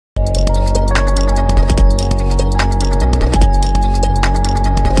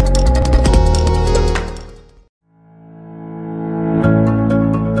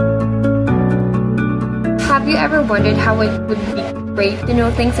wondered how it would be great to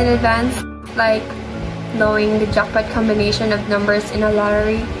know things in advance, like knowing the jackpot combination of numbers in a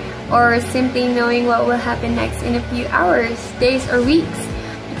lottery, or simply knowing what will happen next in a few hours, days, or weeks,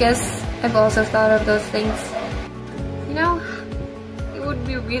 because I've also thought of those things. You know, it would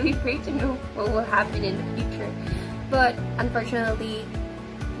be really great to know what will happen in the future, but unfortunately,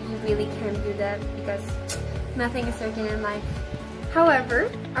 you really can't do that because nothing is certain in life. However,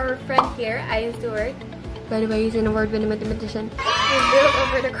 our friend here, Stewart, by the way, he's an award-winning mathematician, revealed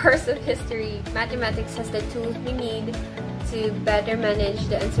over the course of history, mathematics has the tools we need to better manage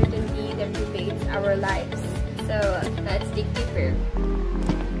the uncertainty that pervades our lives. So let's dig deeper.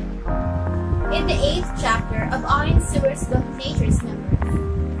 In the 8th chapter of Stewart's book Nature's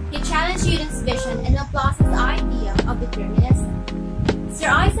Numbers, he challenged Newton's vision and Laplace's idea of determinism. Sir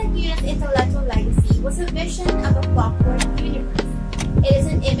Isaac Newton's intellectual legacy was a vision of a clockwork universe. It is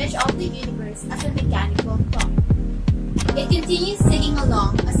an image of the universe as a mechanical clock. It continues ticking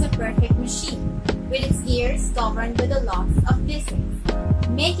along as a perfect machine, with its gears governed by the laws of physics,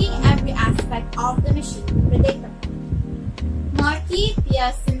 making every aspect of the machine predictable. Marquis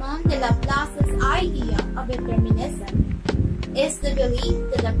Pierre-Simon de Laplace's idea of determinism is the belief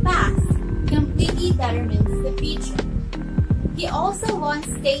that the past completely determines the future. He also once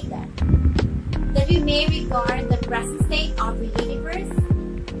stated that we may regard the present state of the universe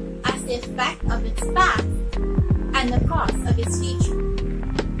as the effect of its past and the cause of its future.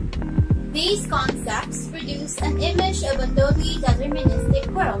 These concepts produce an image of a totally deterministic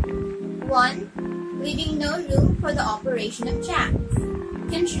world, one leaving no room for the operation of chance.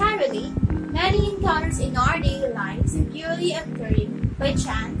 Contrarily, many encounters in our daily lives are purely occurring by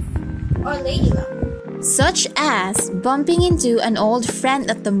chance or lady luck, such as bumping into an old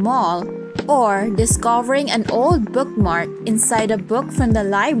friend at the mall, or discovering an old bookmark inside a book from the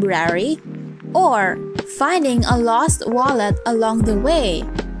library, or finding a lost wallet along the way.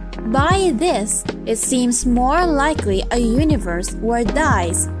 By this, it seems more likely a universe where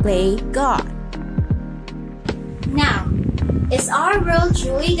dice play God. Now, is our world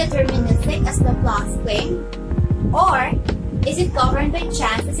truly deterministic as Laplace claimed? Or is it governed by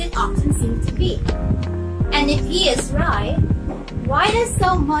chance as it often seems to be? And if he is right, why does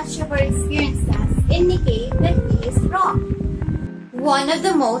so much of our experiences indicate that he is wrong? One of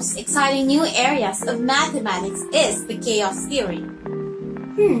the most exciting new areas of mathematics is the chaos theory.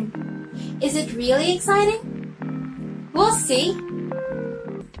 Is it really exciting? We'll see.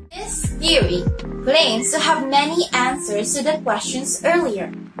 This theory claims to have many answers to the questions earlier.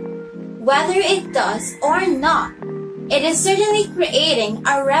 Whether it does or not, it is certainly creating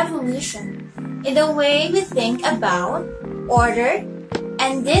a revolution in the way we think about order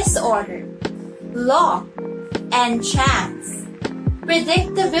and disorder, law and chance,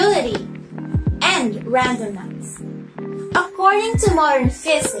 predictability and randomness. According to modern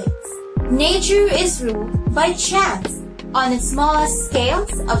physics, nature is ruled by chance on its smallest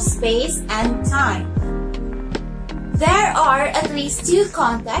scales of space and time. There are at least 2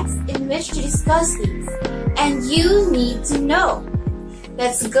 contexts in which to discuss these, and you need to know.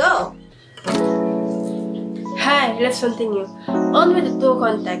 Let's go! Hi, let's continue. On with the 2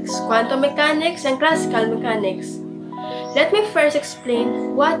 contexts, quantum mechanics and classical mechanics. Let me first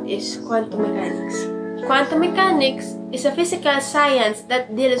explain what is quantum mechanics. Quantum mechanics is a physical science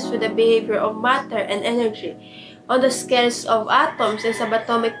that deals with the behavior of matter and energy on the scales of atoms and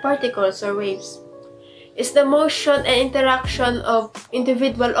subatomic particles or waves. It's the motion and interaction of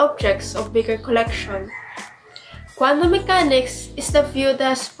individual objects of bigger collection. Quantum mechanics is the view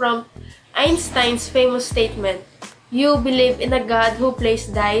thus from Einstein's famous statement, "You believe in a God who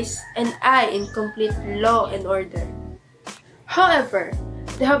plays dice, and I in complete law and order." However,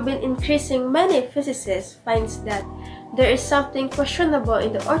 there have been increasing many physicists finds that there is something questionable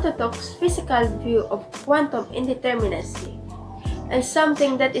in the orthodox physical view of quantum indeterminacy, and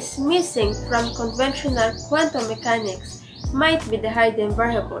something that is missing from conventional quantum mechanics might be the hidden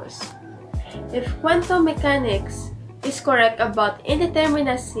variables. If quantum mechanics is correct about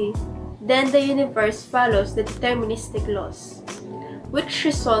indeterminacy, then the universe follows the deterministic laws, which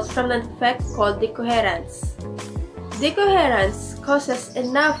results from an effect called decoherence. Decoherence causes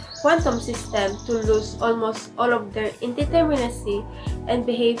enough quantum systems to lose almost all of their indeterminacy and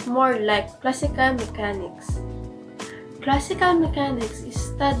behave more like classical mechanics. Classical mechanics is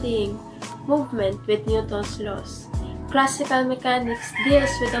studying movement with Newton's laws. Classical mechanics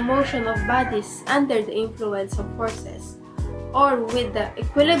deals with the motion of bodies under the influence of forces, or with the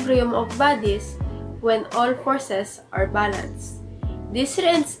equilibrium of bodies when all forces are balanced. This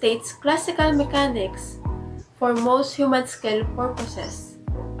reinstates classical mechanics for most human-scale purposes.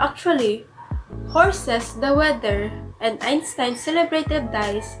 Actually, Horses, the weather, and Einstein's celebrated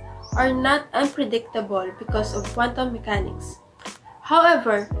dice are not unpredictable because of quantum mechanics.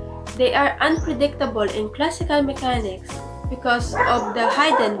 However, they are unpredictable in classical mechanics because of the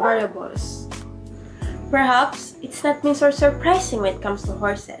hidden variables. Perhaps it's not mean so surprising when it comes to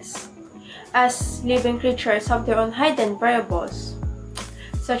horses, as living creatures have their own hidden variables,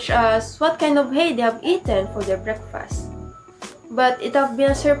 such as what kind of hay they have eaten for their breakfast. But it has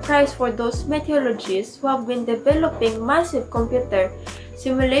been a surprise for those meteorologists who have been developing massive computer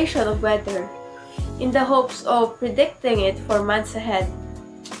simulation of weather in the hopes of predicting it for months ahead.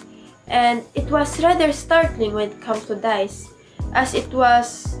 And it was rather startling when it comes to dice, as it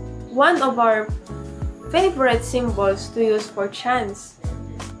was one of our favorite symbols to use for chance.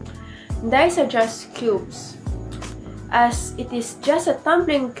 Dice are just cubes, as it is just a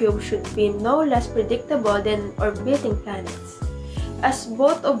tumbling cube should be no less predictable than orbiting planets. As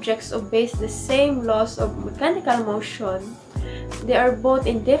both objects obey the same laws of mechanical motion, they are both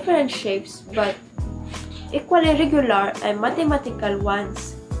in different shapes but equally regular and mathematical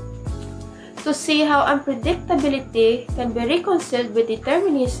ones. To see how unpredictability can be reconciled with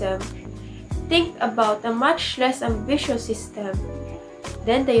determinism, think about a much less ambitious system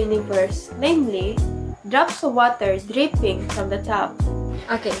than the universe, namely, drops of water dripping from the top.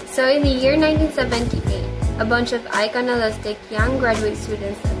 Okay, so in the year 1978, a bunch of iconalistic young graduate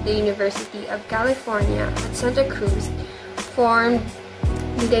students at the University of California at Santa Cruz formed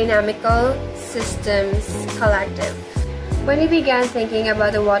the Dynamical Systems Collective. When they began thinking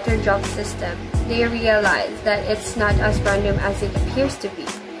about the water drop system, they realized that it's not as random as it appears to be.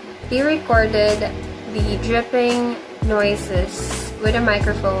 They recorded the dripping noises with a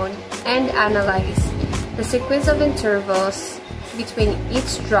microphone and analyzed the sequence of intervals between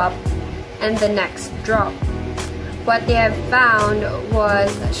each drop and the next drop. What they have found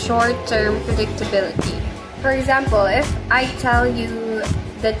was short-term predictability. For example, if I tell you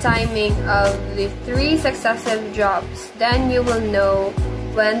the timing of the 3 successive drops, then you will know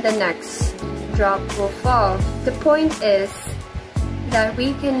when the next drop will fall. The point is that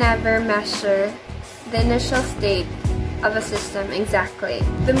we can never measure the initial state of a system exactly.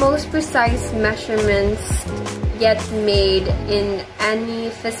 The most precise measurements yet made in any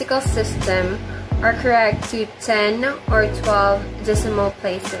physical system are correct to 10 or 12 decimal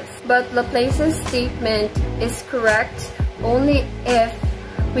places. But Laplace's statement is correct only if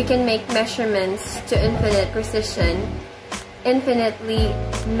we can make measurements to infinite precision, infinitely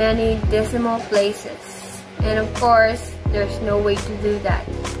many decimal places. And of course, there's no way to do that.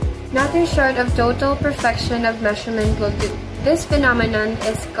 Nothing short of total perfection of measurement will do. This phenomenon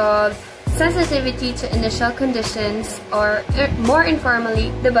is called sensitivity to initial conditions, or more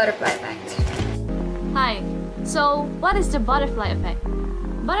informally, the butterfly effect. Hi, so what is the butterfly effect?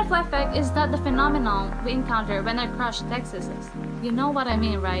 Butterfly effect is not the phenomenon we encounter when our crush texts us. You know what I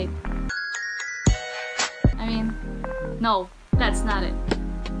mean, right? No, that's not it.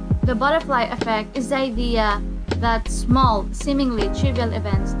 The butterfly effect is the idea that small, seemingly trivial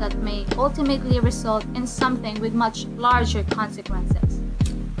events that may ultimately result in something with much larger consequences.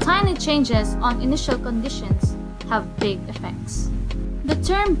 Tiny changes on initial conditions have big effects. The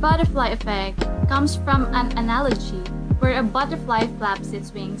term butterfly effect comes from an analogy where a butterfly flaps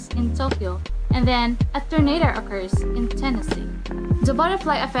its wings in Tokyo and then a tornado occurs in Tennessee. The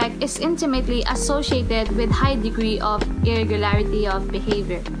butterfly effect is intimately associated with high degree of irregularity of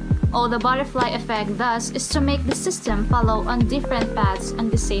behavior. All the butterfly effect does is to make the system follow on different paths on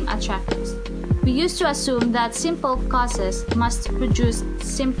the same attractors. We used to assume that simple causes must produce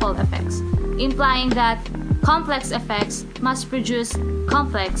simple effects, implying that complex effects must produce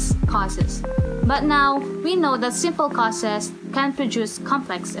complex causes. But now, we know that simple causes can produce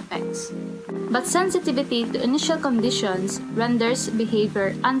complex effects. But sensitivity to initial conditions renders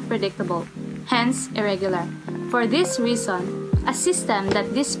behavior unpredictable, hence irregular. For this reason, a system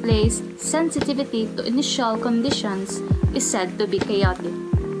that displays sensitivity to initial conditions is said to be chaotic.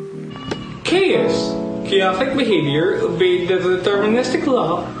 Chaos. Chaotic behavior obeyed the deterministic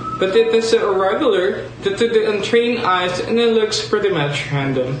law, but it is so irregular that to the untrained eyes it looks pretty much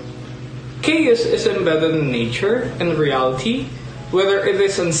random. Chaos is embedded in nature and reality, whether it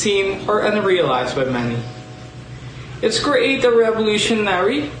is unseen or unrealized by many. It's created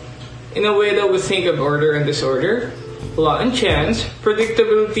revolutionary in a way that we think of order and disorder, law and chance,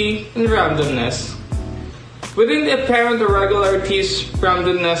 predictability, and randomness. Within the apparent irregularities,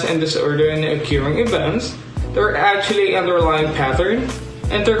 randomness, and disorder in occurring events, there are actually underlying pattern,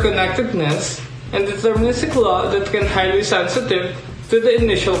 interconnectedness, and deterministic law that can highly sensitive to the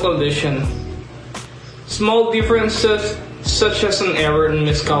initial condition. Small differences, such as an error in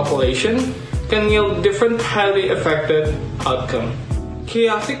miscalculation, can yield different highly affected outcomes.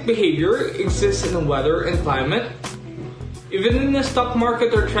 Chaotic behavior exists in the weather and climate, even in the stock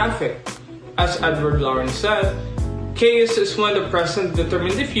market or traffic. As Edward Lawrence said, chaos is when the present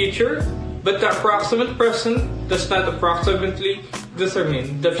determines the future, but the approximate present does not approximately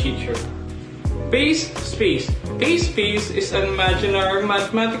determine the future. Phase space. Phase space is an imaginary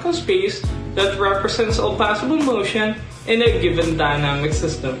mathematical space that represents all possible motion in a given dynamic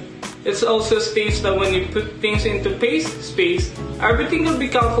system. It also states that when you put things into phase space, everything will be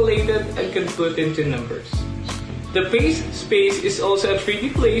calculated and can put into numbers. The phase space is also a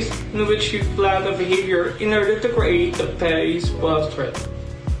 3D place in which you plan a behavior in order to create a phase portrait.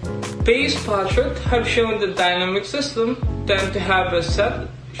 Phase portraits have shown the dynamic system tend to have a set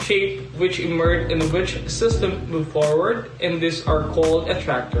shape which emerge in which system move forward, and these are called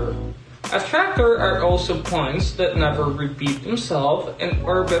attractor. Attractor are also points that never repeat themselves and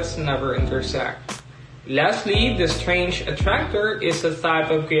orbits never intersect. Lastly, the strange attractor is a type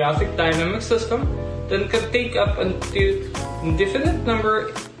of chaotic dynamic system that can take up an indefinite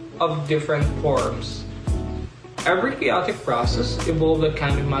number of different forms. Every chaotic process involves a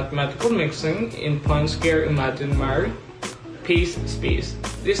kind of mathematical mixing in point-square imaginary phase space.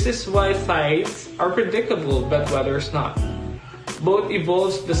 This is why sides are predictable but weather is not. Both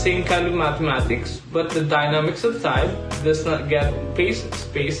involves the same kind of mathematics, but the dynamics of side does not get phase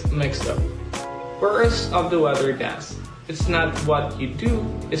space mixed up, whereas of the weather does. It's not what you do,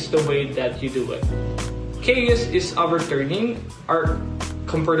 it's the way that you do it. Chaos is overturning our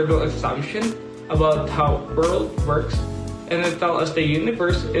comfortable assumption about how world works, and it tells us the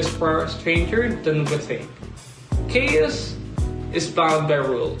universe is far stranger than we think. Chaos is bound by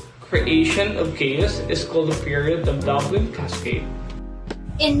rule. Creation of chaos is called the period of doubling cascade.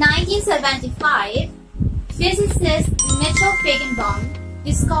 In 1975, physicist Mitchell Feigenbaum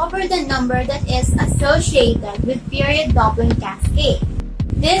discovered a number that is associated with period doubling cascade.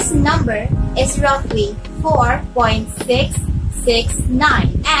 This number is roughly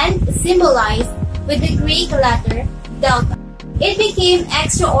 4.669 and symbolized with the Greek letter delta. It became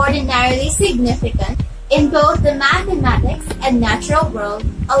extraordinarily significant in both the mathematics and natural world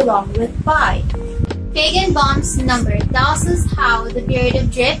along with pi. Feigenbaum's number tells us how the period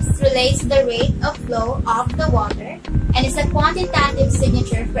of drifts relates to the rate of flow of the water and is a quantitative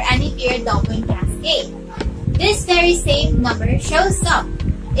signature for any period doubling cascade. This very same number shows up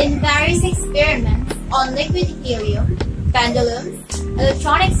in various experiments on liquid helium, pendulums,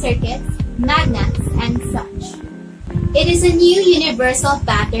 electronic circuits, magnets, and such. It is a new universal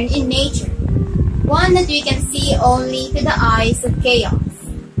pattern in nature, one that we can see only to the eyes of chaos.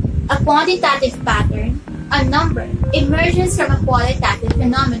 A quantitative pattern, a number, emerges from a qualitative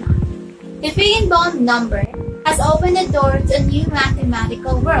phenomenon. The Feigenbaum number has opened the door to a new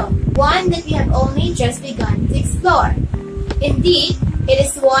mathematical world, one that we have only just begun to explore. Indeed, it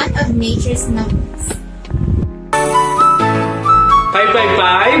is one of nature's numbers.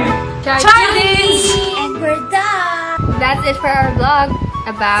 555 Chardines! And we're done! That's it for our vlog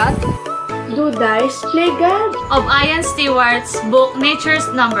about Do Dice Play God? Of Ian Stewart's book Nature's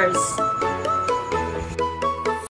Numbers.